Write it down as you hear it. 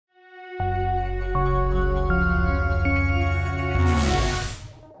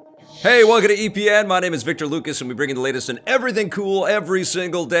Hey, welcome to EPN. My name is Victor Lucas, and we bring you the latest in everything cool every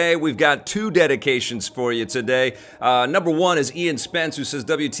single day. We've got two dedications for you today. Number one is Ian Spence, who says,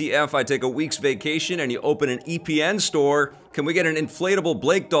 WTF, I take a week's vacation and you open an EPN store. Can we get an inflatable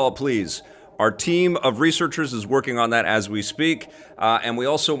Blake doll, please? Our team of researchers is working on that as we speak, and we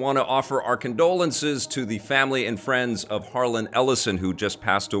also want to offer our condolences to the family and friends of Harlan Ellison, who just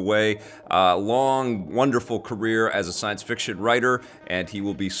passed away. Long, wonderful career as a science fiction writer, and he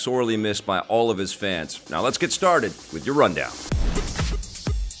will be sorely missed by all of his fans. Now let's get started with your rundown.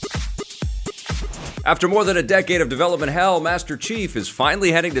 After more than a decade of development hell, Master Chief is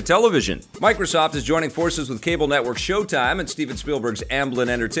finally heading to television. Microsoft is joining forces with cable network Showtime and Steven Spielberg's Amblin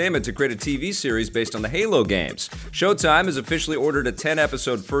Entertainment to create a TV series based on the Halo games. Showtime has officially ordered a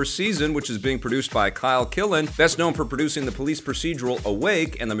 10-episode first season, which is being produced by Kyle Killen, best known for producing the police procedural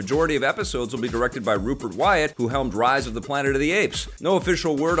Awake, and the majority of episodes will be directed by Rupert Wyatt, who helmed Rise of the Planet of the Apes. No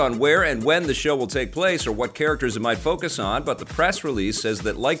official word on where and when the show will take place or what characters it might focus on, but the press release says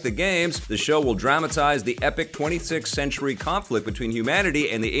that, like the games, the show will dramatize the epic 26th century conflict between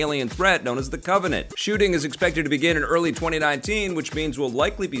humanity and the alien threat known as the Covenant. Shooting is expected to begin in early 2019, which means we'll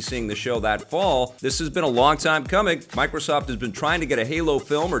likely be seeing the show that fall. This has been a long time coming. Microsoft has been trying to get a Halo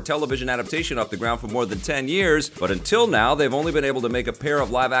film or television adaptation off the ground for more than 10 years, but until now, they've only been able to make a pair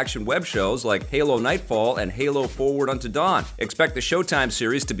of live-action web shows like Halo Nightfall and Halo Forward Unto Dawn. Expect the Showtime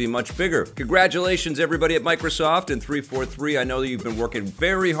series to be much bigger. Congratulations, everybody at Microsoft and 343. I know that you've been working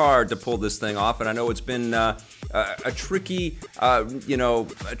very hard to pull this thing off, and I know it's been a tricky, a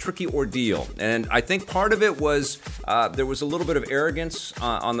tricky ordeal. And I think part of it was there was a little bit of arrogance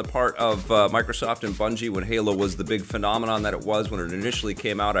on the part of Microsoft and Bungie when Halo was the big phenomenon that it was. When it initially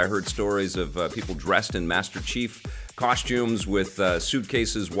came out, I heard stories of people dressed in Master Chief costumes with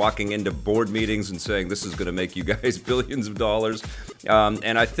suitcases walking into board meetings and saying, this is going to make you guys billions of dollars.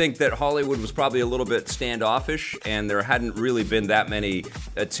 And I think that Hollywood was probably a little bit standoffish, and there hadn't really been that many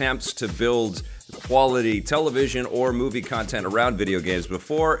attempts to build quality television or movie content around video games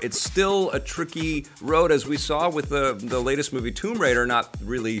before. It's still a tricky road, as we saw with the latest movie Tomb Raider not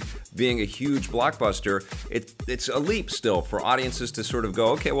really being a huge blockbuster. It's a leap still for audiences to sort of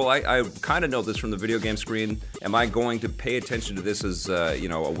go, okay, well, I kind of know this from the video game screen. Am I going to pay attention to this as a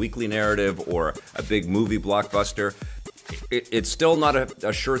weekly narrative or a big movie blockbuster? It's still not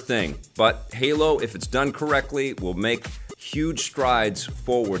a sure thing, but Halo, if it's done correctly, will make huge strides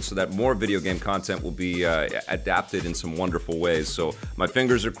forward so that more video game content will be adapted in some wonderful ways. So my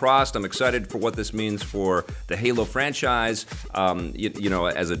fingers are crossed. I'm excited for what this means for the Halo franchise,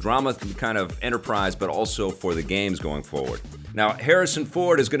 as a drama kind of enterprise, but also for the games going forward. Now, Harrison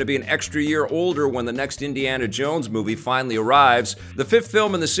Ford is going to be an extra year older when the next Indiana Jones movie finally arrives. The fifth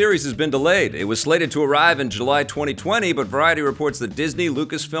film in the series has been delayed. It was slated to arrive in July 2020, but Variety reports that Disney,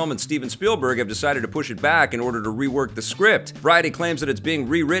 Lucasfilm, and Steven Spielberg have decided to push it back in order to rework the script. Variety claims that it's being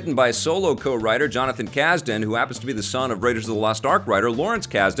rewritten by solo co-writer Jonathan Kasdan, who happens to be the son of Raiders of the Lost Ark writer Lawrence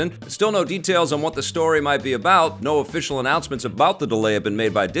Kasdan. Still no details on what the story might be about. No official announcements about the delay have been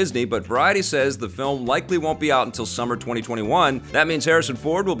made by Disney, but Variety says the film likely won't be out until summer 2021. That means Harrison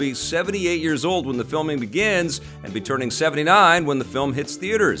Ford will be 78 years old when the filming begins and be turning 79 when the film hits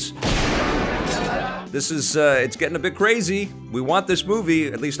theaters. This is, it's getting a bit crazy. We want this movie,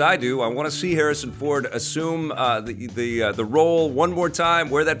 at least I do. I want to see Harrison Ford assume the role one more time,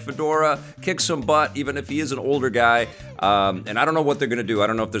 wear that fedora, kick some butt, even if he is an older guy. And I don't know what they're going to do. I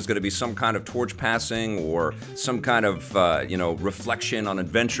don't know if there's going to be some kind of torch passing or some kind of, reflection on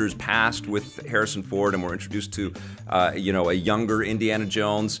adventures past with Harrison Ford, and we're introduced to, a younger Indiana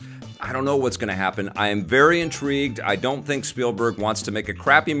Jones. I don't know what's going to happen. I am very intrigued. I don't think Spielberg wants to make a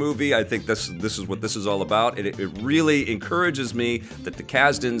crappy movie. I think this is what this is all about. It really encourages me that the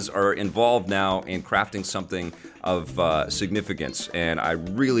Kasdans are involved now in crafting something of significance, and I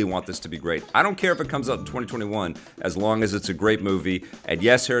really want this to be great. I don't care if it comes out in 2021, as long as it's a great movie. And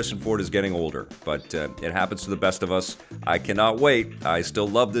yes, Harrison Ford is getting older, but it happens to the best of us. I cannot wait. I still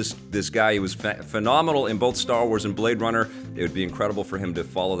love this guy. He was phenomenal in both Star Wars and Blade Runner. It would be incredible for him to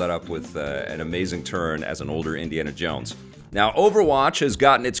follow that up with an amazing turn as an older Indiana Jones. Now, Overwatch has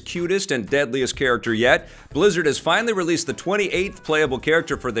gotten its cutest and deadliest character yet. Blizzard has finally released the 28th playable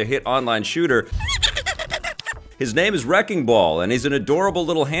character for the hit online shooter. His name is Wrecking Ball, and he's an adorable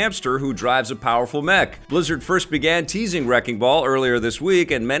little hamster who drives a powerful mech. Blizzard first began teasing Wrecking Ball earlier this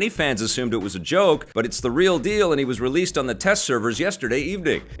week, and many fans assumed it was a joke, but it's the real deal, and he was released on the test servers yesterday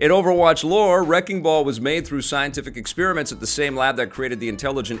evening. In Overwatch lore, Wrecking Ball was made through scientific experiments at the same lab that created the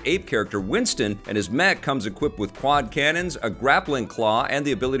intelligent ape character Winston, and his mech comes equipped with quad cannons, a grappling claw, and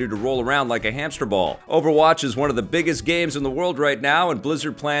the ability to roll around like a hamster ball. Overwatch is one of the biggest games in the world right now, and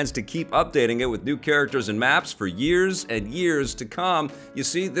Blizzard plans to keep updating it with new characters and maps for years and years to come. You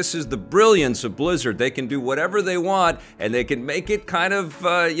see, this is the brilliance of Blizzard. They can do whatever they want, and they can make it kind of,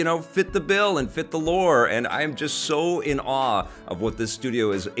 fit the bill and fit the lore, and I'm just so in awe of what this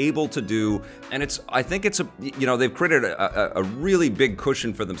studio is able to do, and I think it's they've created a really big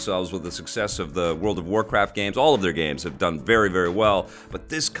cushion for themselves with the success of the World of Warcraft games. All of their games have done very, very well, but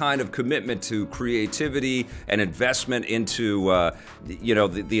this kind of commitment to creativity and investment into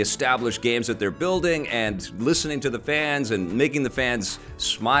the established games that they're building and listening to the fans and making the fans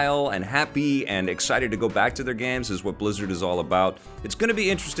smile and happy and excited to go back to their games is what Blizzard is all about. It's going to be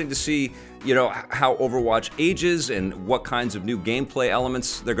interesting to see how Overwatch ages and what kinds of new gameplay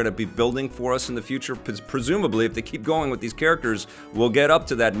elements they're going to be building for us in the future. Presumably, if they keep going with these characters, we'll get up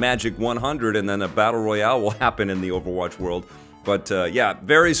to that magic 100 and then a battle royale will happen in the Overwatch world. But yeah,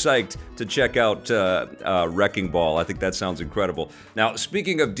 very psyched to check out Wrecking Ball. I think that sounds incredible. Now,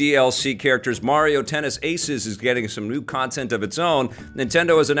 speaking of DLC characters, Mario Tennis Aces is getting some new content of its own.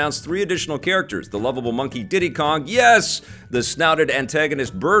 Nintendo has announced 3 additional characters: the lovable monkey Diddy Kong, yes, the snouted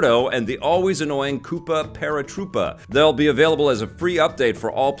antagonist Birdo, and the always annoying Koopa Paratroopa. They'll be available as a free update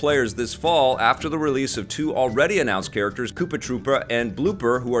for all players this fall after the release of 2 already announced characters, Koopa Troopa and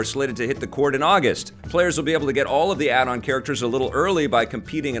Blooper, who are slated to hit the court in August. Players will be able to get all of the add-on characters a little early by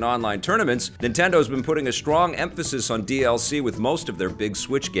competing in online tournaments. Nintendo's been putting a strong emphasis on DLC with most of their big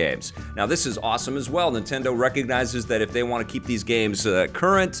Switch games. Now, this is awesome as well. Nintendo recognizes that if they want to keep these games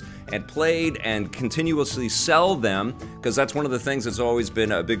current and played and continuously sell them, because that's one of the things that's always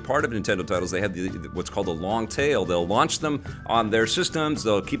been a big part of Nintendo titles. They have what's called a long tail. They'll launch them on their systems,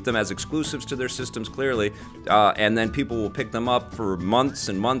 they'll keep them as exclusives to their systems clearly, and then people will pick them up for months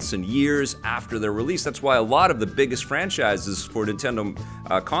and months and years after their release. That's why a lot of the biggest franchises for Nintendo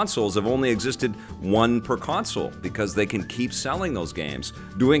consoles have only existed one per console, because they can keep selling those games.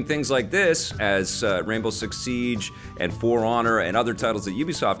 Doing things like this, as Rainbow Six Siege and For Honor and other titles that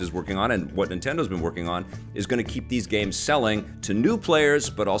Ubisoft is working on and what Nintendo's been working on, is going to keep these games selling to new players,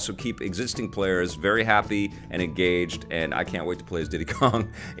 but also keep existing players very happy and engaged. And I can't wait to play as Diddy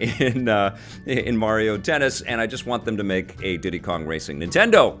Kong in Mario Tennis, and I just want them to make a Diddy Kong Racing.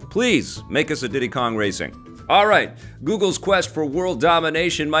 Nintendo, please make us a Diddy Kong Racing. All right, Google's quest for world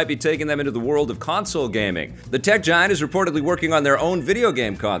domination might be taking them into the world of console gaming. The tech giant is reportedly working on their own video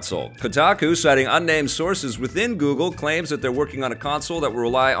game console. Kotaku, citing unnamed sources within Google, claims that they're working on a console that will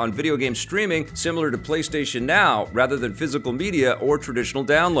rely on video game streaming similar to PlayStation Now, rather than physical media or traditional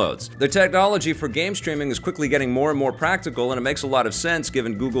downloads. The technology for game streaming is quickly getting more and more practical, and it makes a lot of sense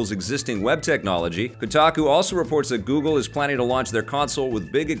given Google's existing web technology. Kotaku also reports that Google is planning to launch their console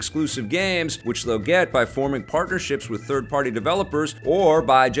with big exclusive games, which they'll get by forming partnerships with third-party developers or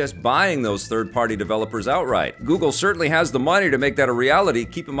by just buying those third-party developers outright. Google certainly has the money to make that a reality.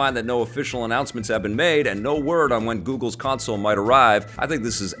 Keep in mind that no official announcements have been made and no word on when Google's console might arrive. I think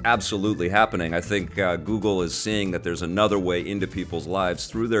this is absolutely happening. I think Google is seeing that there's another way into people's lives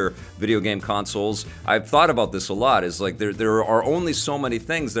through their video game consoles. I've thought about this a lot. It's like there are only so many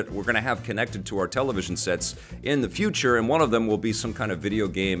things that we're going to have connected to our television sets in the future, and one of them will be some kind of video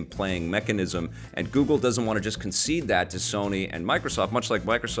game playing mechanism, and Google doesn't want to just concede that to Sony and Microsoft, much like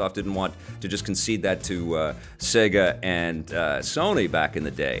Microsoft didn't want to just concede that to Sega and Sony back in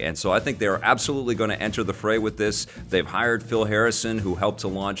the day. And so I think they're absolutely going to enter the fray with this. They've hired Phil Harrison, who helped to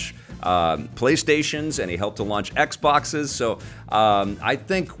launch PlayStations, and he helped to launch Xboxes. So I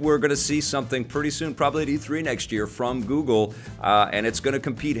think we're going to see something pretty soon, probably at E3 next year, from Google, and it's going to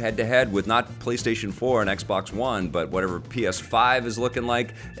compete head-to-head with not PlayStation 4 and Xbox One, but whatever PS5 is looking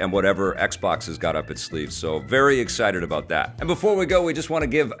like and whatever Xbox has got up its sleeves. So very excited about that. And before we go, we just want to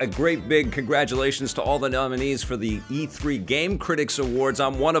give a great big congratulations to all the nominees for the E3 Game Critics Awards.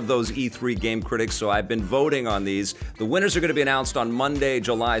 I'm one of those E3 Game Critics, so I've been voting on these. The winners are going to be announced on Monday,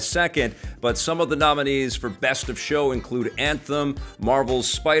 July 2nd, but some of the nominees for Best of Show include Anthem, Marvel's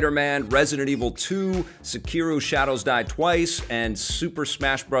Spider-Man, Resident Evil 2, Sekiro Shadows Die Twice, and Super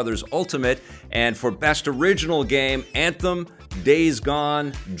Smash Bros. Ultimate. And for Best Original Game, Anthem, Days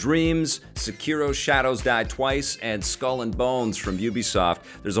Gone, Dreams, Sekiro Shadows Die Twice, and Skull and Bones from Ubisoft.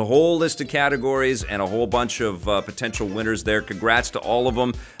 There's a whole list of categories and a whole bunch of potential winners there. Congrats to all of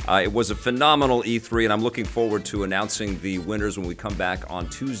them. It was a phenomenal E3, and I'm looking forward to announcing the winners when we come back on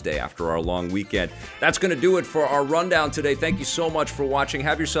Tuesday after our long weekend. That's going to do it for our rundown today. Thank you so much for watching.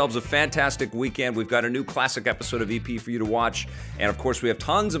 Have yourselves a fantastic weekend. We've got a new classic episode of EP for you to watch, and of course we have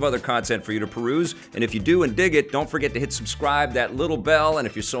tons of other content for you to peruse. And if you do and dig it, don't forget to hit subscribe, that little bell, and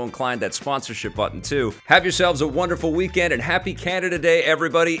if you're so inclined, that sponsorship button too. Have yourselves a wonderful weekend, and happy Canada Day,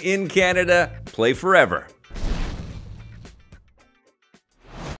 everybody in Canada. Play forever.